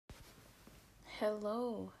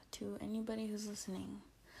Hello to anybody who's listening.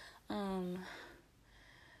 I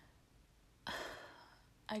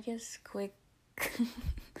guess quick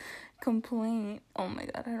complaint. Oh my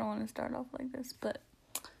god, I don't want to start off like this, but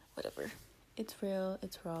whatever. It's real,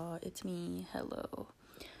 it's raw, it's me. Hello.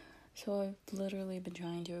 So I've literally been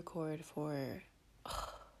trying to record for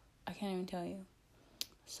I can't even tell you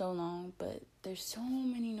so long, but there's so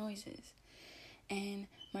many noises. And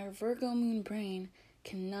my Virgo moon brain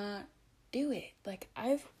cannot do it. Like,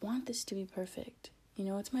 I want this to be perfect. You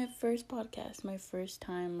know, it's my first podcast, my first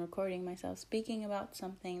time recording myself, speaking about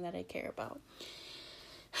something that I care about.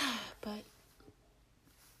 But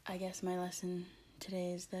I guess my lesson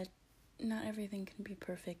today is that not everything can be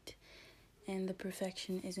perfect, and the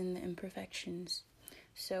perfection is in the imperfections.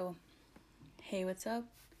 So, hey, what's up?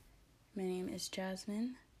 My name is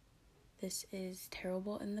Jasmine. This is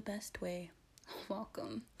Terrible in the Best Way.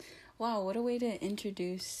 Welcome. Wow, what a way to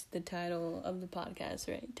introduce the title of the podcast,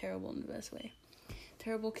 right? Terrible in the best way.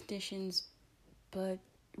 Terrible conditions, but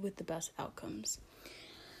with the best outcomes.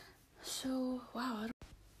 So, wow.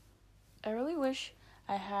 I really wish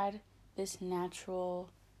I had this natural,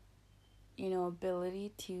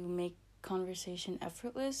 ability to make conversation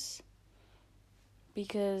effortless.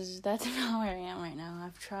 Because that's not where I am right now.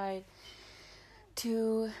 I've tried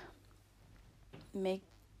to make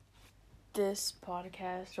this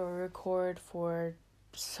podcast or record for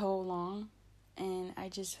so long, and I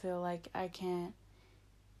just feel like I can't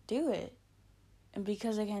do it. And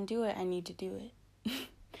because I can't do it, I need to do it.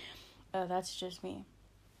 That's just me.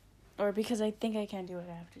 Or because I think I can't do it,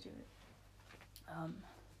 I have to do it.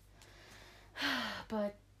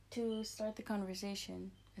 But to start the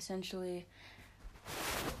conversation, essentially,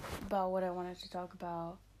 about what I wanted to talk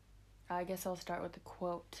about, I guess I'll start with a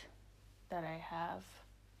quote that I have,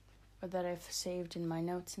 or that I've saved in my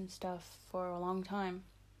notes and stuff for a long time.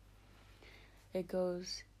 It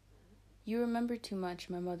goes, "You remember too much,"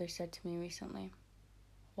 my mother said to me recently.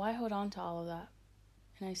 "Why hold on to all of that?"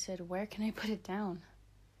 And I said, "Where can I put it down?"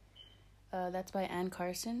 That's by Anne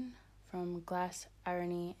Carson from Glass,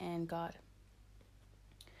 Irony, and God.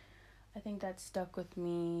 I think that stuck with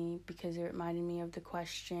me because it reminded me of the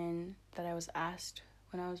question that I was asked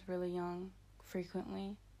when I was really young,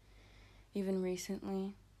 frequently, even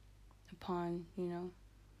recently, upon,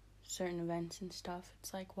 certain events and stuff.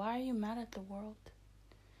 It's like, why are you mad at the world?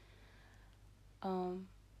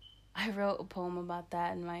 I wrote a poem about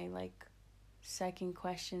that, and my, second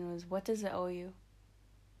question was, what does it owe you?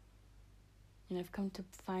 And I've come to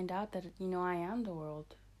find out that, I am the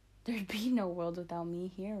world. There'd be no world without me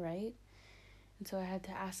here, right? And so I had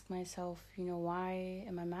to ask myself, why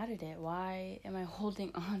am I mad at it? Why am I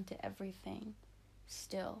holding on to everything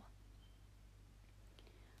still?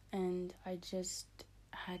 And I just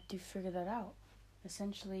had to figure that out.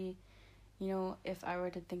 Essentially, if I were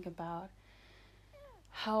to think about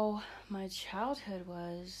how my childhood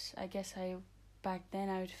was, I guess back then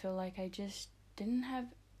I would feel like I just didn't have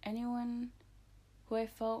anyone who I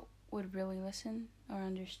felt would really listen or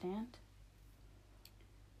understand.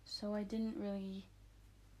 So I didn't really,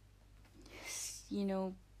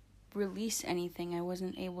 release anything. I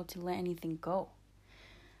wasn't able to let anything go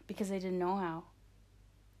because I didn't know how.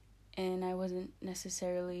 And I wasn't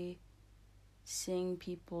necessarily seeing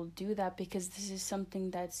people do that because this is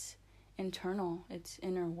something that's internal. It's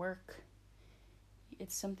inner work.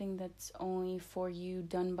 It's something that's only for you,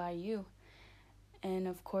 done by you. And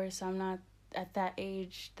of course, I'm not at that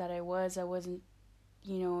age that I wasn't,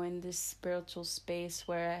 in this spiritual space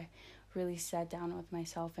where I really sat down with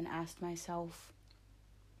myself and asked myself,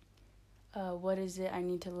 what is it I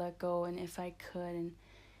need to let go, and if I could,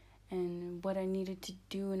 and what I needed to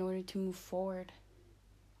do in order to move forward.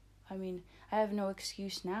 I mean, I have no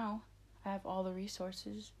excuse now. I have all the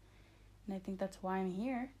resources, and I think that's why I'm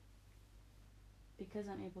here, because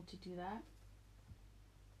I'm able to do that.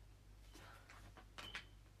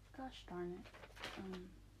 Gosh darn it.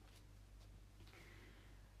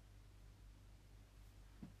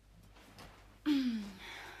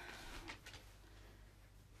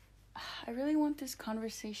 I really want this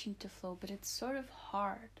conversation to flow, but it's sort of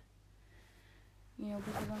hard.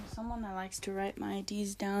 Because I'm someone that likes to write my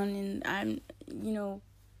ideas down, and I'm,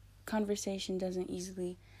 conversation doesn't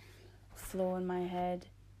easily flow in my head.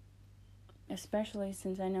 Especially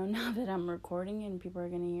since I know now that I'm recording and people are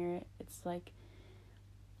gonna hear it. It's like,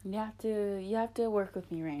 you have to work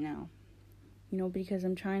with me right now. Because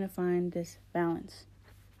I'm trying to find this balance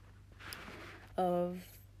of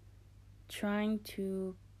trying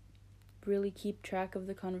to really keep track of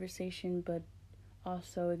the conversation, but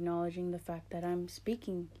also acknowledging the fact that I'm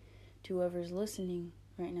speaking to whoever's listening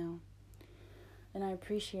right now. And I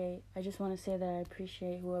just want to say that I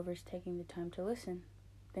appreciate whoever's taking the time to listen.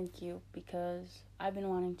 Thank you, because I've been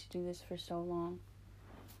wanting to do this for so long.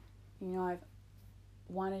 I've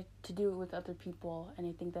wanted to do it with other people, and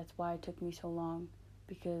I think that's why it took me so long,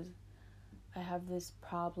 because I have this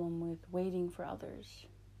problem with waiting for others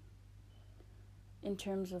in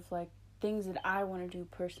terms of like things that I want to do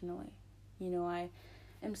personally. I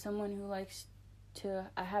am someone who likes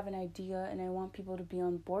I have an idea and I want people to be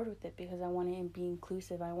on board with it because I want to be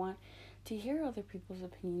inclusive. I want to hear other people's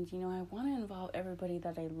opinions. I want to involve everybody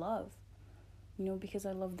that I love, because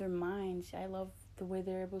I love their minds. I love the way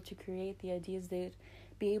they're able to create, the ideas they'd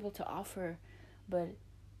be able to offer. But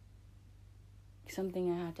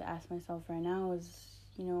something I had to ask myself right now is,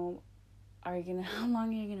 how long are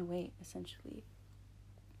you going to wait, essentially?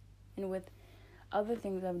 And with other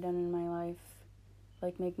things I've done in my life,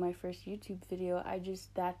 like make my first YouTube video,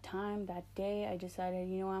 that day, I decided,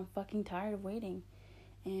 I'm fucking tired of waiting.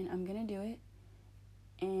 And I'm going to do it.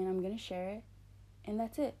 And I'm going to share it. And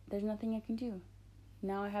that's it. There's nothing I can do.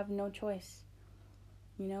 Now I have no choice.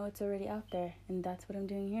 It's already out there. And that's what I'm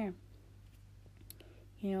doing here.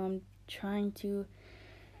 I'm trying to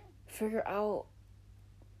figure out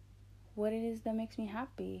what it is that makes me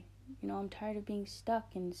happy. I'm tired of being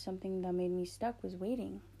stuck. And something that made me stuck was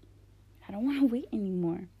waiting. I don't want to wait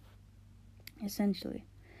anymore, essentially.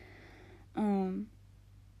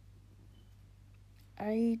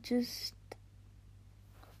 I just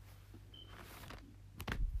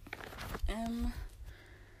am,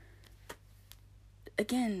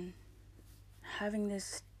 again, having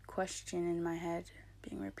this question in my head,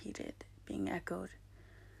 being repeated, being echoed.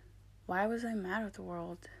 Why was I mad at the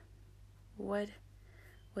world? What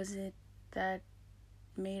was it that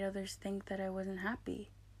made others think that I wasn't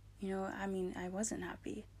happy? I wasn't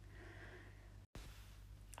happy.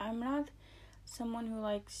 I'm not someone who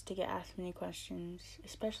likes to get asked many questions,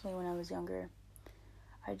 especially when I was younger.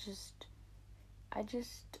 I just,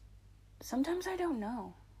 sometimes I don't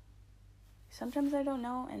know. Sometimes I don't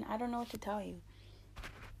know, and I don't know what to tell you.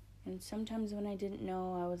 And sometimes when I didn't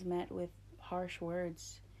know, I was met with harsh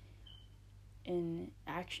words and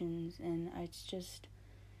actions, and it's just,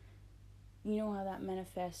 how that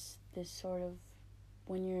manifests, this sort of,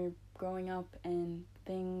 when you're growing up and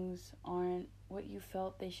things aren't what you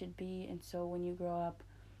felt they should be, and so when you grow up,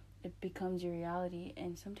 it becomes your reality,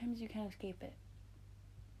 and sometimes you can't escape it.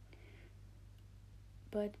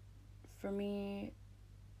 But for me,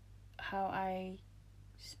 how I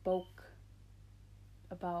spoke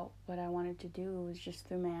about what I wanted to do was just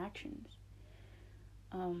through my actions.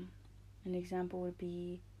 An example would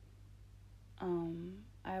be,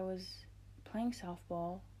 I was playing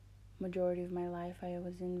softball majority of my life. I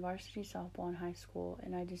was in varsity softball in high school,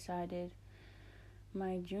 and I decided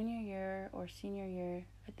my junior year or senior year,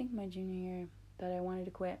 I think my junior year, that I wanted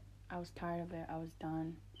to quit. I was tired of it. I was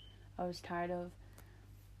done. I was tired of,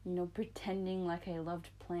 pretending like I loved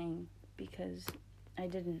playing, because I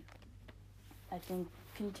didn't. I think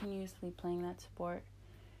continuously playing that sport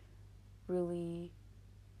really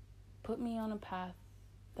put me on a path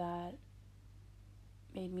that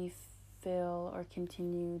made me fail or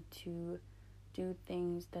continue to do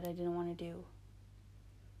things that I didn't want to do.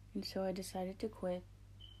 And so I decided to quit,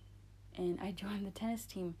 and I joined the tennis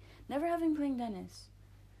team, never having played tennis.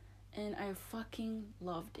 And I fucking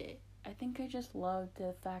loved it. I think I just loved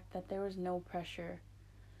the fact that there was no pressure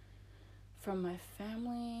from my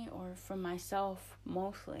family or from myself,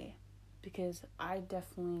 mostly, because I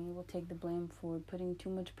definitely will take the blame for putting too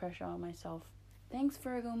much pressure on myself. Thanks,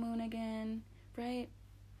 Virgo moon again, right?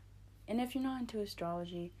 And if you're not into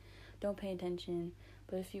astrology, don't pay attention.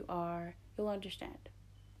 But if you are, you'll understand,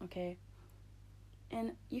 okay?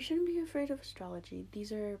 And you shouldn't be afraid of astrology.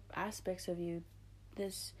 These are aspects of you.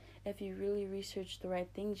 If you really research the right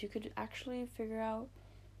things, you could actually figure out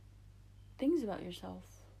things about yourself.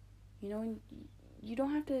 You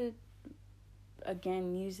don't have to,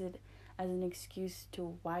 again, use it as an excuse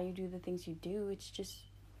to why you do the things you do. It's just,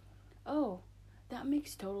 oh, that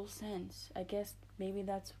makes total sense. I guess maybe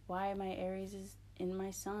that's why my Aries is in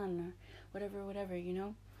my sun, or whatever,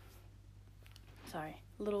 Sorry,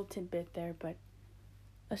 little tidbit there, but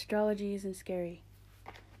astrology isn't scary.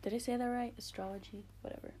 Did I say that right? Astrology?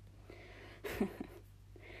 Whatever.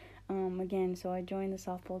 Again, so I joined the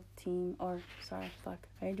softball team,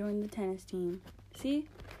 I joined the tennis team. See?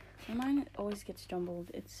 My mind always gets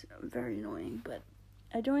jumbled. It's very annoying, but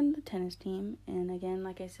I joined the tennis team, and again,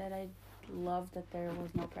 like I said, I loved that there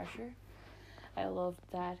was no pressure. I loved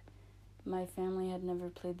that my family had never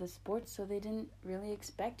played the sport, so they didn't really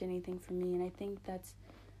expect anything from me, and I think that's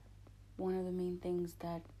one of the main things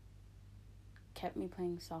that kept me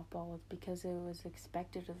playing softball was because it was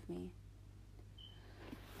expected of me.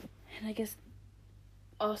 And I guess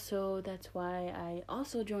also that's why I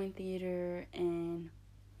also joined theater and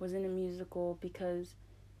was in a musical, because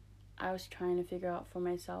I was trying to figure out for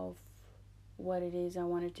myself what it is I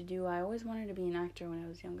wanted to do. I always wanted to be an actor when I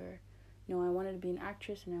was younger. I wanted to be an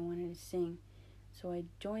actress and I wanted to sing. So I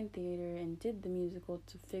joined theater and did the musical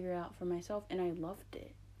to figure out for myself, and I loved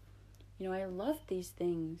it. I loved these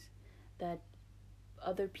things that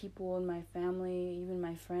other people in my family, even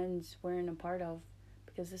my friends, weren't a part of,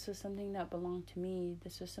 because this was something that belonged to me.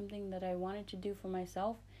 This was something that I wanted to do for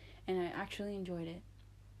myself, and I actually enjoyed it.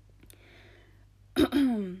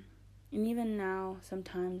 And even now,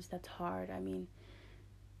 sometimes that's hard. I mean,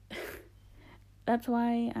 that's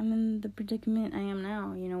why I'm in the predicament I am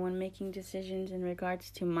now, when making decisions in regards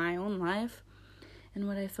to my own life and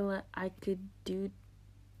what I feel that I could do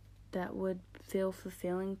that would feel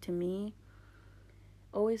fulfilling to me.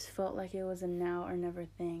 Always felt like it was a now or never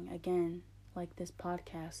thing. Again, like this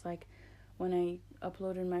podcast, like when I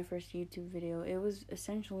uploaded my first YouTube video, it was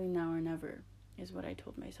essentially now or never, is what I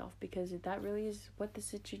told myself, because that really is what the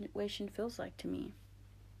situation feels like to me.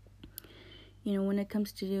 When it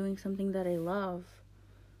comes to doing something that I love,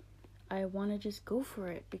 I want to just go for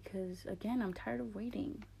it, because again, I'm tired of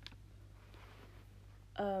waiting.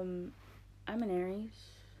 I'm an Aries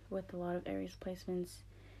with a lot of Aries placements,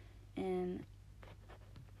 and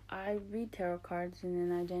I read tarot cards, and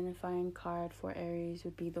an identifying card for Aries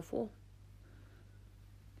would be the Fool,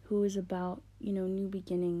 who is about, new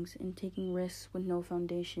beginnings and taking risks with no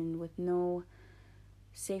foundation, with no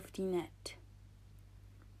safety net.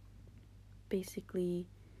 Basically,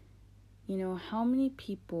 how many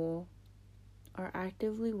people are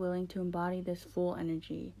actively willing to embody this full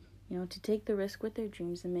energy, to take the risk with their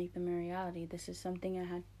dreams and make them a reality? This is something I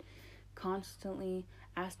had constantly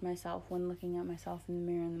asked myself when looking at myself in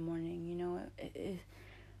the mirror in the morning.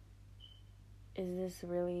 Is this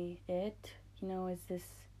really it? Is this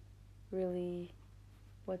really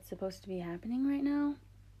what's supposed to be happening right now?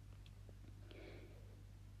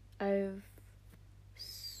 I've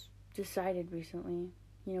decided recently,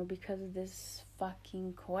 because of this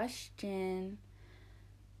fucking question,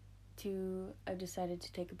 I've decided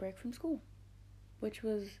to take a break from school, which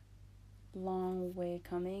was long way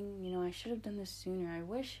coming. I should have done this sooner. I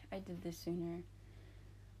wish I did this sooner,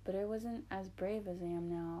 but I wasn't as brave as I am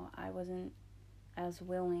now. I wasn't as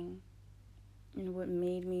willing, and what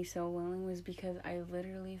made me so willing was because I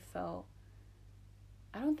literally felt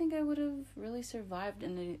I don't think I would have really survived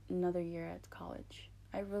another year at college.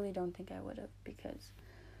 I really don't think I would have, because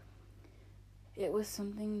it was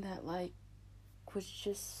something that was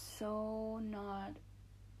just so not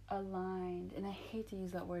aligned, and I hate to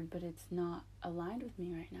use that word, but it's not aligned with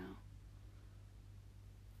me right now.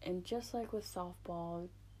 And just like with softball,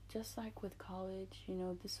 just like with college,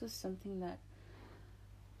 this was something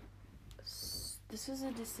this was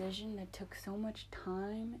a decision that took so much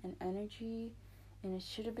time and energy, and it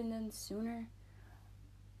should have been done sooner,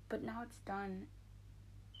 but now it's done,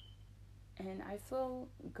 and I feel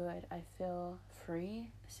good. I feel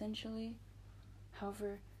free, essentially.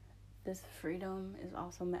 However, this freedom is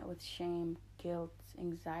also met with shame, guilt,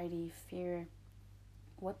 anxiety, fear.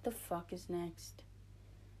 What the fuck is next?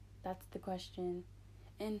 That's the question.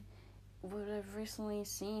 And what I've recently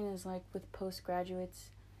seen is with postgraduates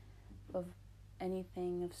of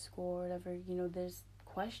anything, of school or whatever, there's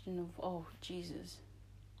question of, oh, Jesus,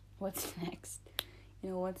 what's next?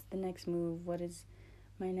 What's the next move? What is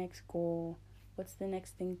my next goal? What's the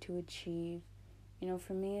next thing to achieve?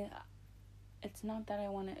 For me, it's not that I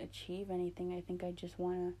want to achieve anything. I think I just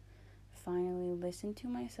want to finally listen to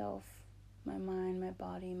myself, my mind, my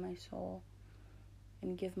body, my soul,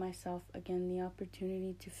 and give myself, again, the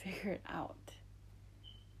opportunity to figure it out.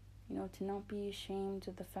 To not be ashamed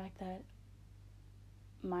of the fact that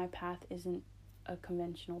my path isn't a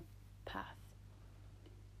conventional path.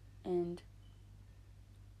 And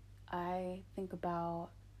I think about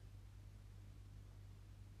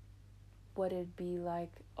what it'd be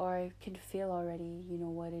like, or I could feel already,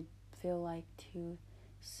 what it'd feel like to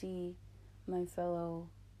see my fellow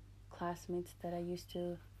classmates that I used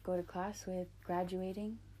to go to class with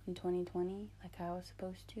graduating in 2020 like I was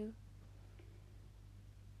supposed to.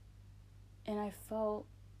 And I felt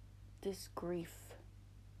this grief.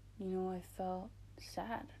 I felt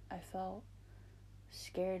sad. I felt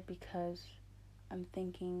scared, because I'm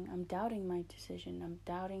doubting my decision. I'm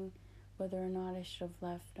doubting whether or not I should have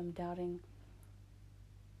left. I'm doubting,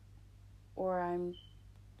 or I'm,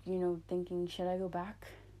 thinking, should I go back?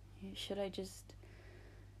 Should I just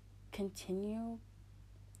continue?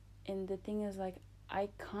 And the thing is, I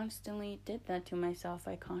constantly did that to myself.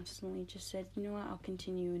 I constantly just said, you know what, I'll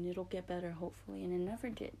continue and it'll get better, hopefully. And it never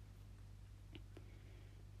did.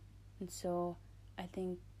 And so I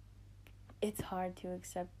think it's hard to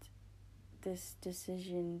accept this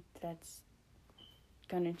decision that's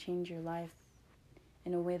gonna change your life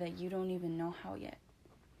in a way that you don't even know how yet.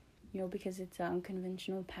 Because it's an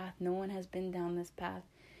unconventional path. No one has been down this path.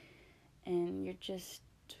 And you're just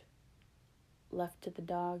left to the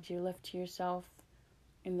dogs. You're left to yourself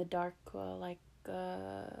in the dark, where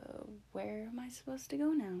am I supposed to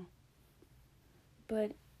go now?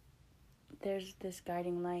 But there's this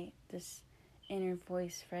guiding light, this inner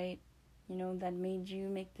voice, right? That made you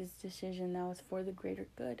make this decision that was for the greater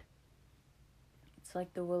good. It's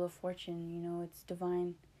like the wheel of fortune, it's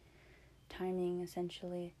divine timing,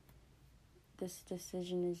 essentially. This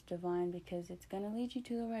decision is divine because it's going to lead you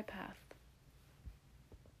to the right path.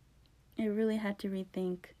 I really had to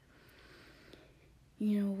rethink,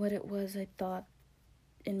 what it was I thought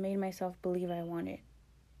and made myself believe I wanted.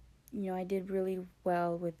 I did really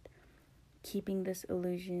well with keeping this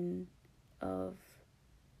illusion of,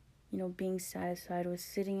 being satisfied with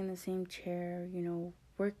sitting in the same chair,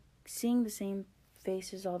 seeing the same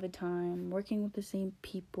faces all the time, working with the same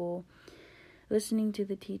people, listening to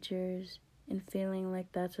the teachers, and feeling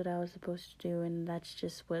like that's what I was supposed to do, and that's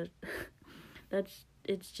just what,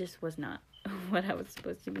 it just was not what I was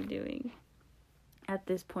supposed to be doing at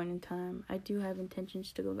this point in time. I do have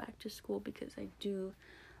intentions to go back to school because I do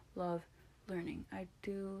love learning. I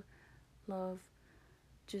do love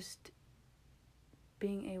just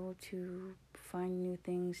being able to find new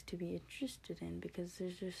things to be interested in, because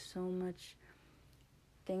there's just so much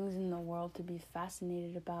things in the world to be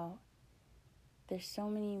fascinated about. There's so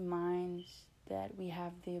many minds that we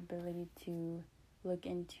have the ability to look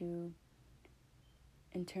into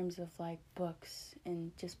in terms of like books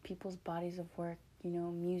and just people's bodies of work,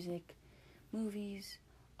 music, movies,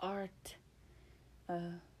 art,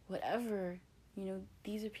 whatever.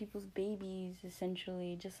 These are people's babies,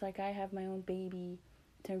 essentially, just like I have my own baby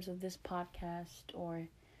in terms of this podcast, or,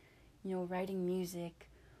 writing music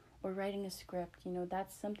or writing a script.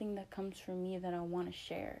 That's something that comes from me that I want to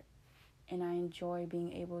share. And I enjoy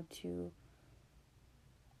being able to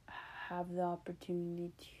have the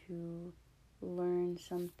opportunity to learn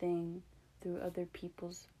something through other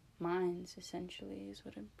people's minds, essentially, is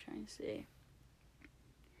what I'm trying to say.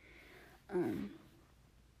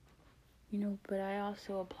 But I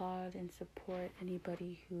also applaud and support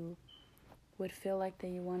anybody who would feel like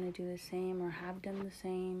they want to do the same or have done the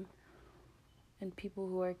same, and people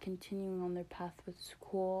who are continuing on their path with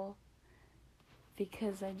school,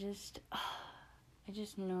 because I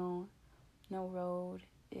just know no road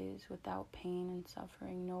is without pain and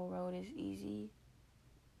suffering. No road is easy.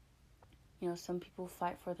 Some people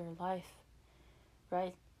fight for their life,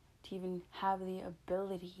 right? To even have the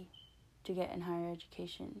ability to get in higher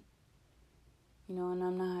education. And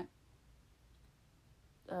I'm not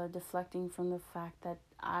deflecting from the fact that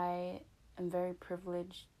I am very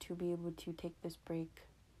privileged to be able to take this break,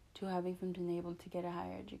 to have even been able to get a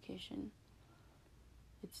higher education.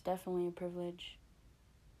 It's definitely a privilege.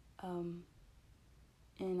 And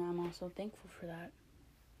I'm also thankful for that.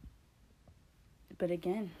 But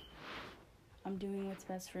again, I'm doing what's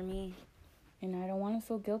best for me, and I don't want to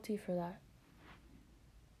feel guilty for that.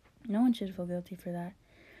 No one should feel guilty for that.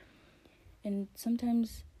 And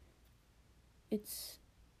sometimes it's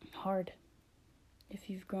hard if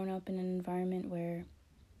you've grown up in an environment where,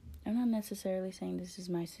 I'm not necessarily saying this is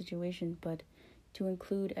my situation, but to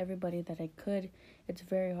include everybody that I could, it's a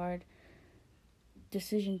very hard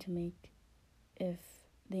decision to make if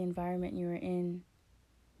the environment you were in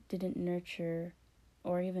didn't nurture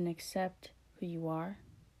or even accept who you are.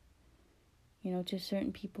 To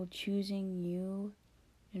certain people, choosing you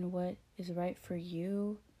and what is right for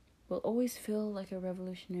you will always feel like a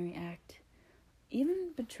revolutionary act.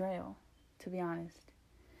 Even betrayal, to be honest.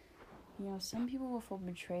 Some people will feel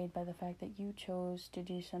betrayed by the fact that you chose to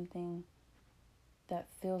do something that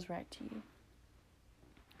feels right to you.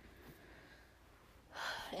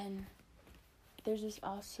 And there's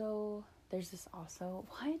also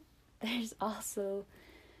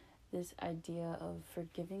this idea of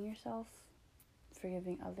forgiving yourself,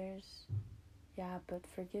 forgiving others. Yeah, but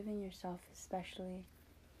forgiving yourself especially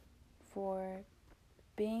for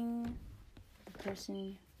being the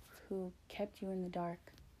person who kept you in the dark,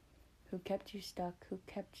 who kept you stuck, who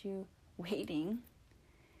kept you waiting.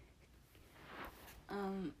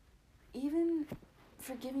 Even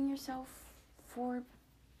forgiving yourself for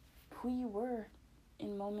who you were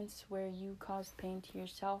in moments where you caused pain to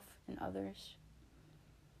yourself and others.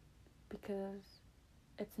 Because,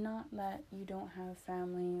 it's not that you don't have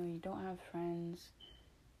family or you don't have friends.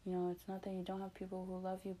 You know, it's not that you don't have people who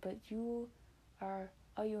love you, but you are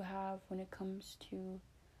all you have when it comes to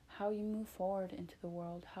how you move forward into the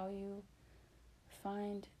world, how you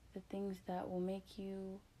find the things that will make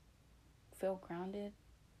you feel grounded,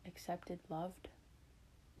 accepted, loved.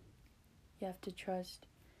 You have to trust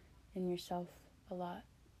in yourself a lot.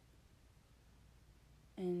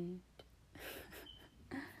 And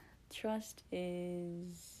trust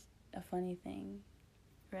is a funny thing,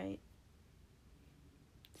 right?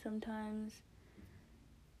 Sometimes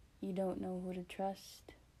you don't know who to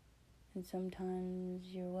trust, and sometimes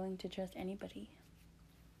you're willing to trust anybody.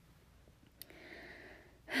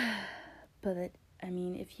 But, I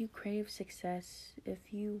mean, if you crave success, if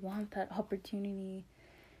you want that opportunity,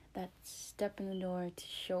 that step in the door to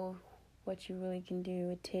show what you really can do,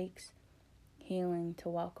 it takes healing to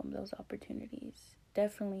welcome those opportunities.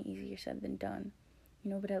 Definitely easier said than done, you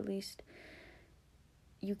know, but at least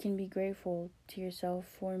you can be grateful to yourself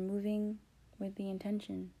for moving with the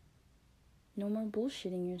intention. No more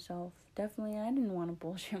bullshitting yourself. Definitely, I didn't want to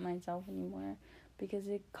bullshit myself anymore because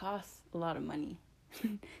it costs a lot of money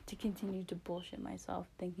to continue to bullshit myself,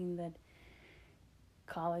 thinking that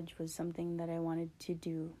college was something that I wanted to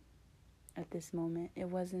do at this moment. It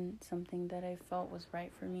wasn't something that I felt was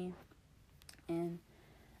right for me. And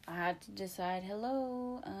I had to decide,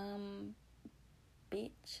 hello,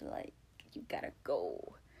 bitch, like, you gotta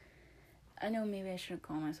go. I know maybe I shouldn't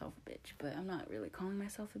call myself a bitch, but I'm not really calling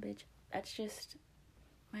myself a bitch. That's just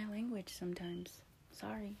my language sometimes.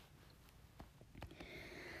 Sorry.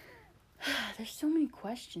 There's so many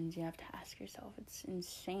questions you have to ask yourself. It's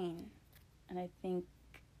insane. And I think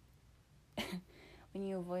when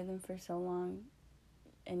you avoid them for so long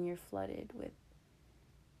and you're flooded with,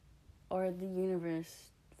 or the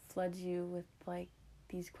universe floods you with, like,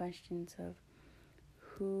 these questions of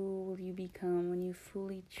who will you become when you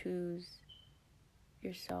fully choose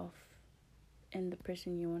yourself and the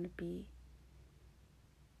person you want to be.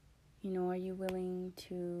 You know, are you willing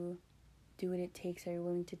to do what it takes? Are you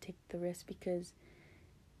willing to take the risk? Because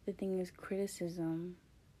the thing is, criticism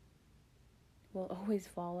will always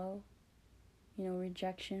follow. You know,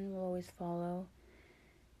 rejection will always follow.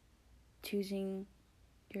 Choosing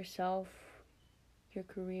yourself, your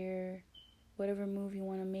career, whatever move you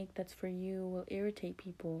want to make that's for you will irritate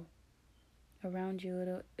people around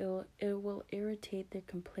you. It will irritate their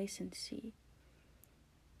complacency.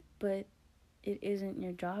 But it isn't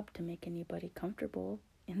your job to make anybody comfortable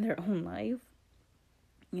in their own life.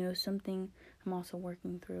 You know, something I'm also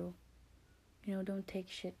working through. You know, don't take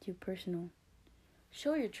shit too personal.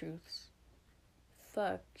 Show your truths.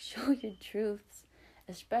 Show your truths.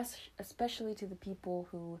 Especially to the people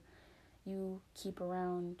who you keep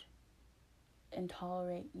around and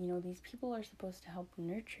tolerate. You know, these people are supposed to help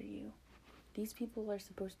nurture you. These people are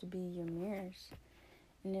supposed to be your mirrors.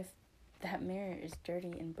 And if that mirror is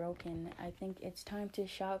dirty and broken, I think it's time to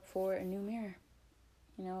shop for a new mirror.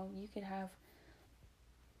 You know, you could have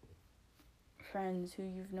friends who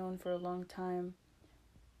you've known for a long time,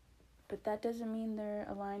 but that doesn't mean they're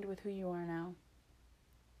aligned with who you are now.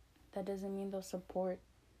 That doesn't mean they'll support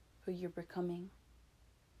who you're becoming.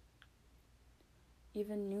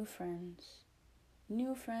 Even new friends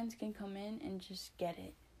can come in and just get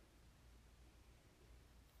it.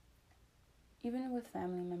 Even with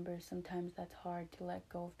family members, sometimes that's hard to let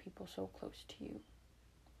go of people so close to you.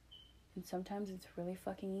 And sometimes it's really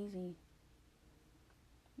fucking easy.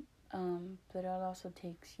 But it also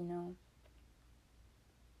takes, you know,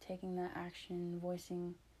 taking that action,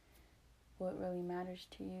 voicing what really matters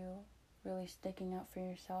to you, really sticking up for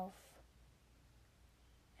yourself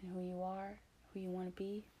and who you are, who you want to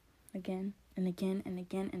be, again and again and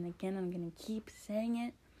again and again. I'm going to keep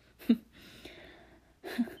saying it.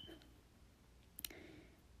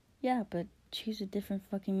 Yeah, but choose a different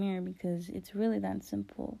fucking mirror because it's really that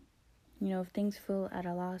simple. You know, if things feel at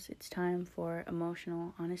a loss, it's time for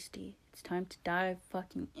emotional honesty. It's time to dive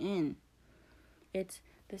fucking in. It's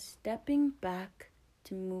the stepping back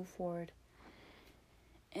to move forward.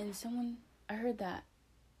 And I heard that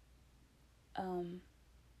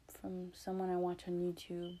from someone I watch on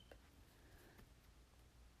YouTube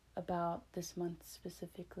about this month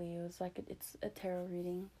specifically. It was like, it's a tarot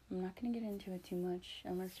reading. I'm not going to get into it too much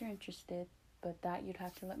unless you're interested, but that you'd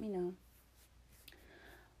have to let me know.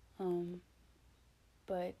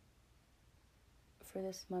 But for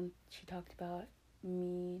this month, she talked about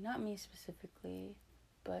me, not me specifically,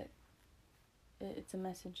 but it's a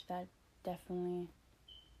message that definitely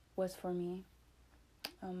was for me,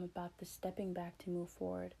 about the stepping back to move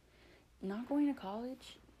forward. Not going to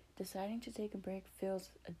college, deciding to take a break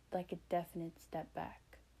feels like a definite step back.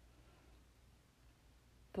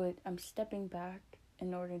 but I'm stepping back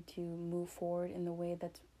in order to move forward in the way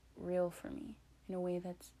that's real for me, in a way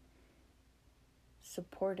that's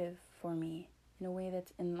supportive for me, in a way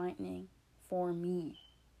that's enlightening for me.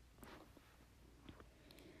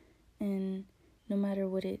 And no matter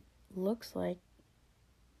what it looks like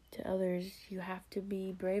to others, you have to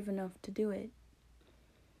be brave enough to do it.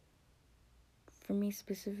 For me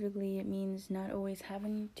specifically, it means not always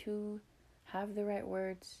having to have the right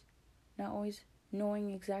words, not always knowing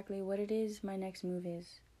exactly what it is my next move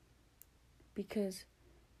is. Because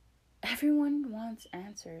everyone wants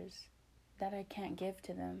answers that I can't give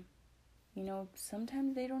to them. You know,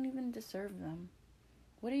 sometimes they don't even deserve them.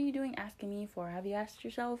 What are you doing asking me for? Have you asked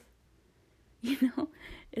yourself? You know,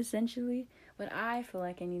 essentially, what I feel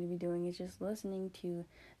like I need to be doing is just listening to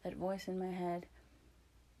that voice in my head,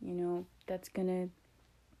 you know, that's gonna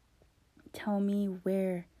tell me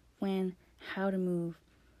where, when, how to move,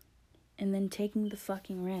 and then taking the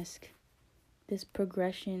fucking risk. This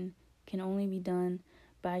progression can only be done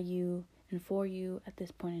by you and for you at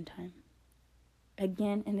this point in time.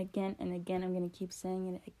 Again and again and again, I'm gonna keep saying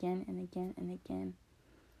it again and again and again.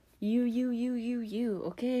 You,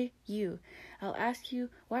 okay? You. I'll ask you,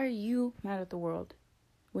 why are you mad at the world?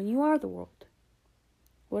 When you are the world.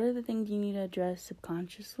 What are the things you need to address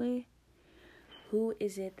subconsciously? Who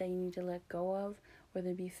is it that you need to let go of?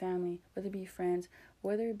 Whether it be family, whether it be friends,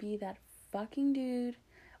 whether it be that fucking dude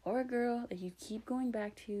or a girl that you keep going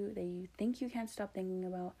back to, that you think you can't stop thinking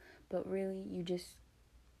about, but really you just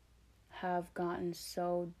have gotten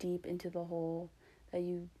so deep into the hole that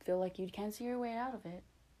you feel like you can't see your way out of it.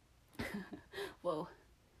 Whoa.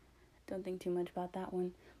 Don't think too much about that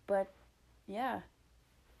one. But, yeah.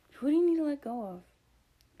 Who do you need to let go of?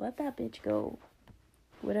 Let that bitch go.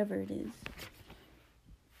 Whatever it is.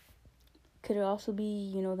 Could it also be,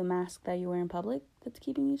 you know, the mask that you wear in public that's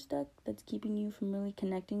keeping you stuck? That's keeping you from really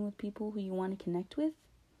connecting with people who you want to connect with?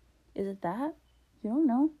 Is it that? You don't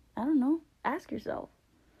know. I don't know. Ask yourself.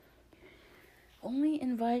 Only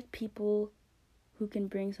invite people who can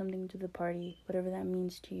bring something to the party, whatever that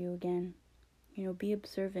means to you again. You know, be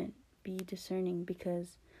observant, be discerning,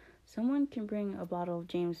 because someone can bring a bottle of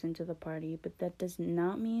Jameson to the party, but that does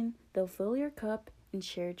not mean they'll fill your cup and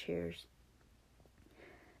share cheers.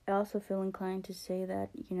 I also feel inclined to say that,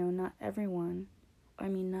 you know, not anyone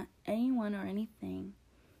or anything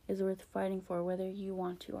is worth fighting for, whether you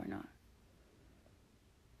want to or not.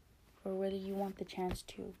 Or whether you want the chance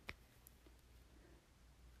to.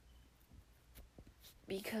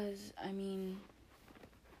 Because,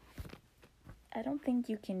 I don't think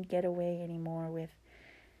you can get away anymore with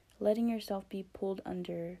letting yourself be pulled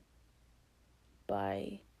under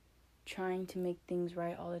by trying to make things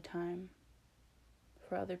right all the time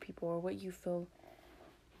for other people, or what you feel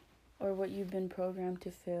or what you've been programmed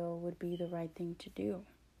to feel would be the right thing to do.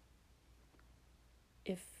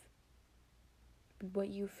 If what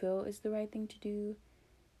you feel is the right thing to do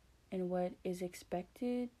and what is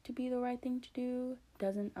expected to be the right thing to do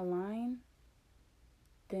doesn't align,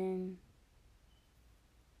 then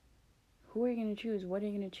who are you going to choose? What are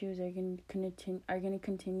you going to choose? Are you going to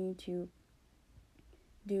continue to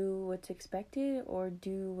do what's expected or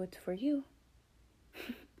do what's for you?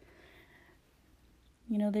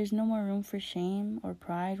 You know, there's no more room for shame or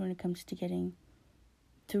pride when it comes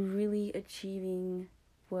to really achieving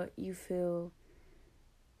what you feel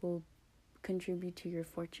will contribute to your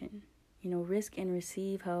fortune. You know, risk and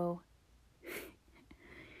receive, ho.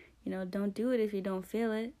 You know, don't do it if you don't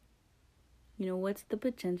feel it. You know, what's the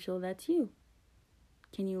potential? That's you.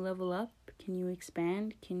 Can you level up? Can you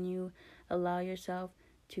expand? Can you allow yourself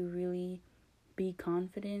to really be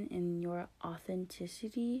confident in your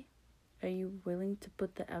authenticity? Are you willing to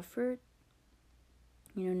put the effort?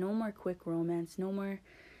 You know, no more quick romance. No more,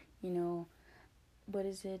 you know, what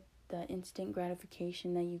is it? The instant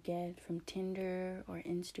gratification that you get from Tinder or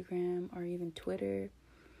Instagram or even Twitter.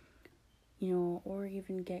 You know, or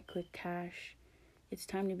even get quick cash. It's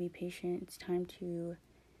time to be patient. It's time to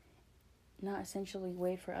not essentially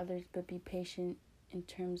wait for others, but be patient in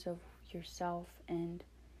terms of yourself and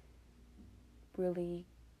really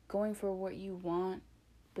going for what you want,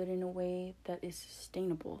 but in a way that is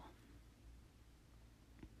sustainable.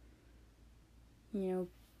 You know,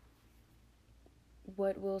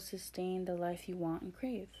 what will sustain the life you want and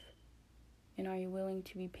crave? And are you willing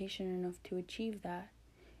to be patient enough to achieve that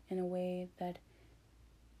in a way that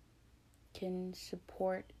can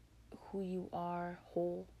support who you are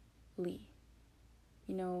wholly?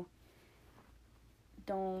 You know,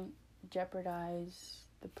 don't jeopardize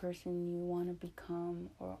the person you want to become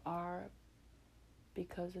or are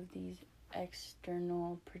because of these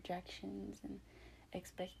external projections and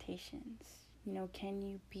expectations. Can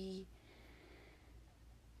you be,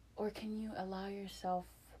 or can you allow yourself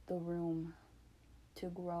the room to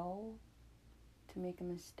grow, to make a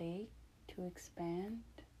mistake, to expand?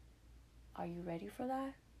 Are you ready for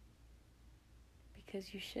that?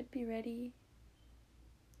 Because you should be ready.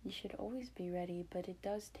 You should always be ready, but it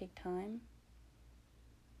does take time.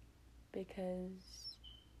 Because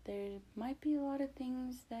there might be a lot of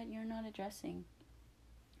things that you're not addressing.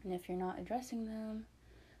 And if you're not addressing them,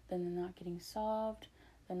 then they're not getting solved,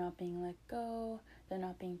 they're not being let go, they're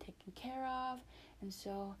not being taken care of, and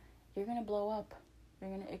so you're going to blow up, you're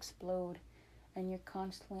going to explode, and you're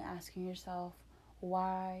constantly asking yourself,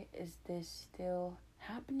 why is this still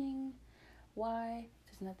happening? Why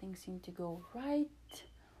does nothing seem to go right?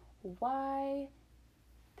 Why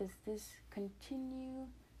does this continue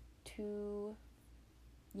to,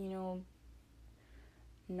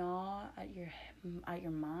 gnaw at your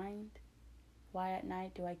mind? Why at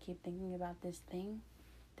night do I keep thinking about this thing,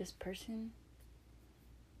 this person,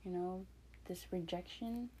 this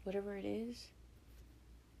rejection, whatever it is?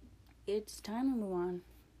 It's time to move on.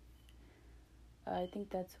 I think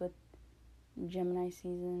that's what Gemini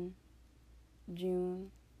season,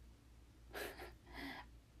 June,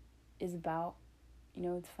 is about.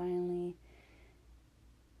 It's finally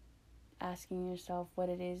asking yourself what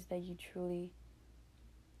it is that you truly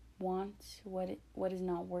want, what is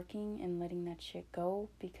not working, and letting that shit go,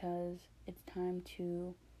 because it's time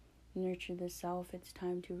to nurture the self. It's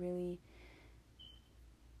time to really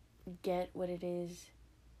get what it is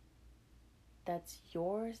that's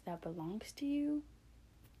yours, that belongs to you.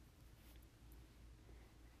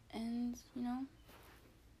 And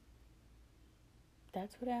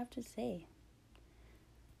that's what I have to say.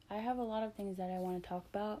 I have a lot of things that I want to talk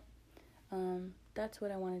about. That's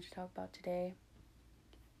what I wanted to talk about today.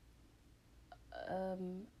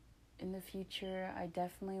 In the future, I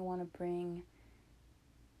definitely want to bring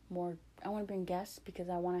guests, because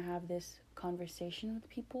I want to have this conversation with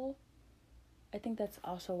people. I think that's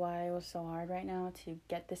also why it was so hard right now to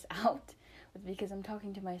get this out, because I'm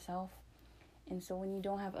talking to myself. And so when you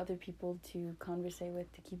don't have other people to conversate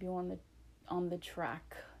with, to keep you on the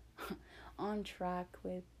track, on track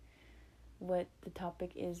with what the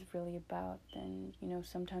topic is really about, then,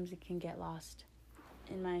 sometimes it can get lost.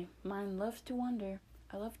 And my mind loves to wander.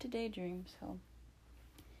 I love to daydream, so,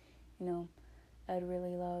 I'd really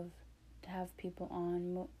love to have people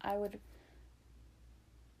on. I would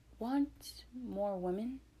want more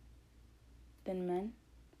women than men,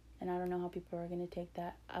 and I don't know how people are going to take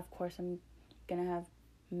that. Of course, I'm going to have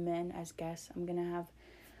men as guests. I'm going to have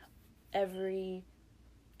every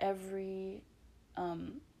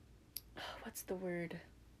what's the word?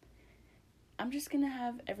 I'm just going to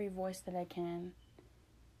have every voice that I can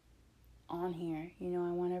on here.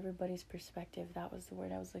 I want everybody's perspective. That was the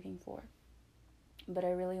word I was looking for. But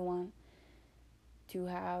I really want to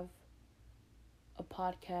have a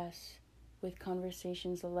podcast with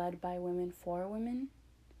conversations led by women for women.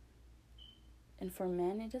 And for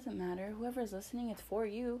men, it doesn't matter. Whoever's listening, it's for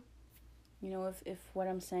you. If what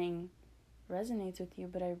I'm saying resonates with you.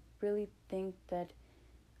 But I really think that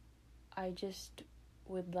I just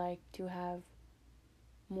would like to have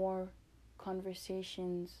more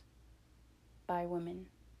conversations by women.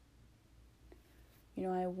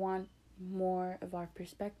 I want more of our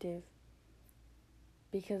perspective,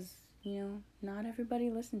 because, not everybody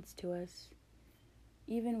listens to us.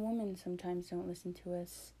 Even women sometimes don't listen to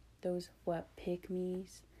us. Those,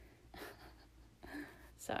 pick-me's.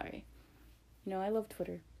 Sorry. I love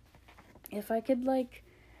Twitter. If I could,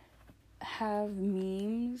 have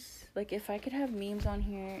memes, if I could have memes on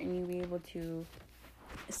here and you'd be able to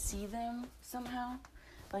see them somehow,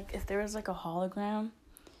 if there was, a hologram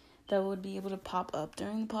that would be able to pop up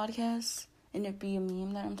during the podcast, and it'd be a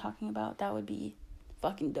meme that I'm talking about, that would be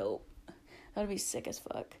fucking dope. That would be sick as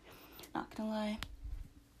fuck. Not gonna lie.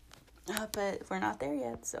 But we're not there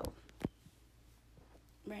yet, so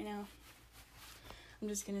right now, I'm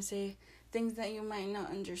just gonna say things that you might not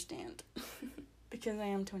understand, because I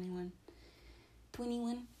am 21.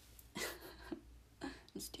 21?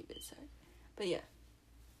 I'm stupid, sorry. But yeah.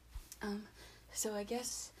 So I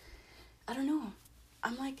guess, I don't know.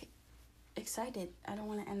 I'm, excited. I don't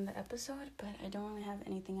want to end the episode, but I don't really have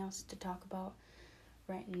anything else to talk about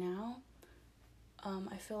right now.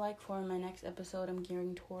 I feel like for my next episode, I'm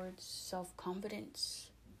gearing towards self-confidence.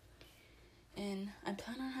 And I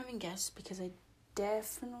plan on having guests, because I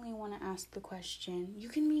definitely want to ask the question. You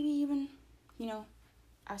can maybe even,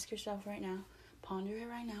 ask yourself right now, ponder it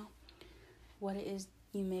right now, what it is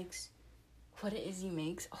you makes.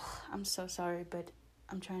 Oh, I'm so sorry, but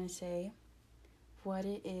I'm trying to say what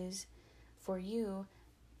it is for you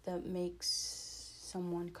that makes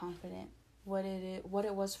someone confident. What it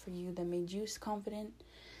was for you that made you confident.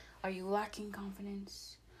 Are you lacking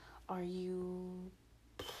confidence? Are you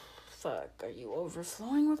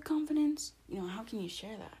overflowing with confidence? How can you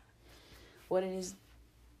share that? What it is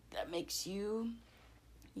that makes you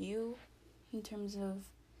in terms of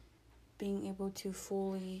being able to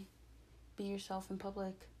fully be yourself in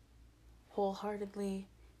public, wholeheartedly,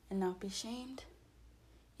 and not be shamed,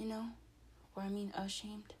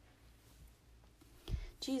 ashamed.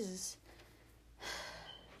 Jesus.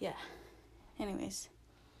 Yeah. Anyways,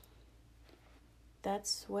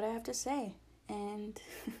 that's what I have to say. And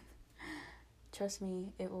trust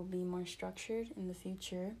me, it will be more structured in the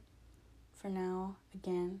future. For now,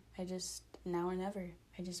 again, now or never.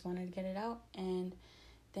 I just wanted to get it out. And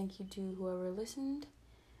thank you to whoever listened.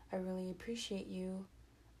 I really appreciate you.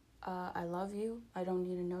 I love you. I don't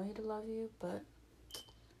need to know you to love you, but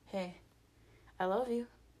hey, I love you.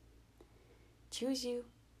 Choose you.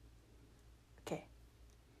 Okay.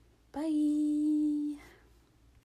 Bye.